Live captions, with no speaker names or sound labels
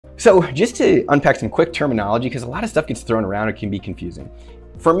So just to unpack some quick terminology, because a lot of stuff gets thrown around, it can be confusing.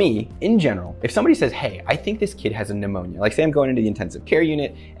 For me, in general, if somebody says, hey, I think this kid has a pneumonia, like say I'm going into the intensive care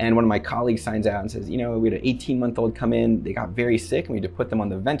unit and one of my colleagues signs out and says, you know, we had an 18-month-old come in, they got very sick and we had to put them on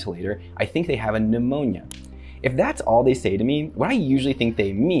the ventilator, I think they have a pneumonia. If that's all they say to me, what I usually think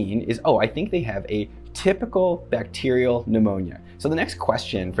they mean is, oh, I think they have a typical bacterial pneumonia. So the next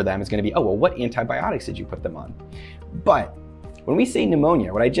question for them is going to be, oh, well, what antibiotics did you put them on? But when we say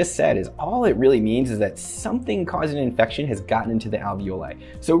pneumonia, what I just said is all it really means is that something causing an infection has gotten into the alveoli.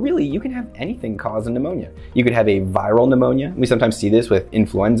 So really, you can have anything cause a pneumonia. You could have a viral pneumonia. We sometimes see this with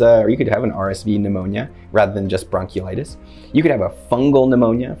influenza, or you could have an RSV pneumonia rather than just bronchiolitis. You could have a fungal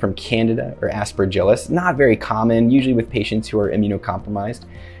pneumonia from Candida or Aspergillus, not very common, usually with patients who are immunocompromised.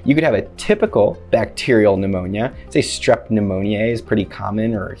 You could have a typical bacterial pneumonia, say strep pneumoniae is pretty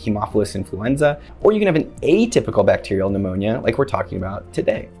common, or Haemophilus influenza, or you can have an atypical bacterial pneumonia like we're talking about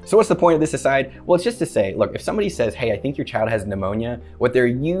today. So what's the point of this aside? Well, it's just to say, look, if somebody says, hey, I think your child has pneumonia, what they're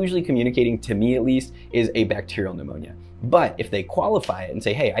usually communicating to me at least is a bacterial pneumonia. But if they qualify it and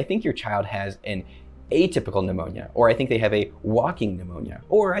say, hey, I think your child has an atypical pneumonia, or I think they have a walking pneumonia,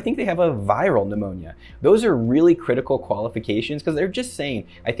 or I think they have a viral pneumonia. Those are really critical qualifications because they're just saying,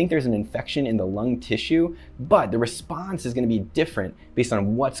 I think there's an infection in the lung tissue, but the response is going to be different based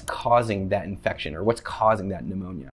on what's causing that infection or what's causing that pneumonia.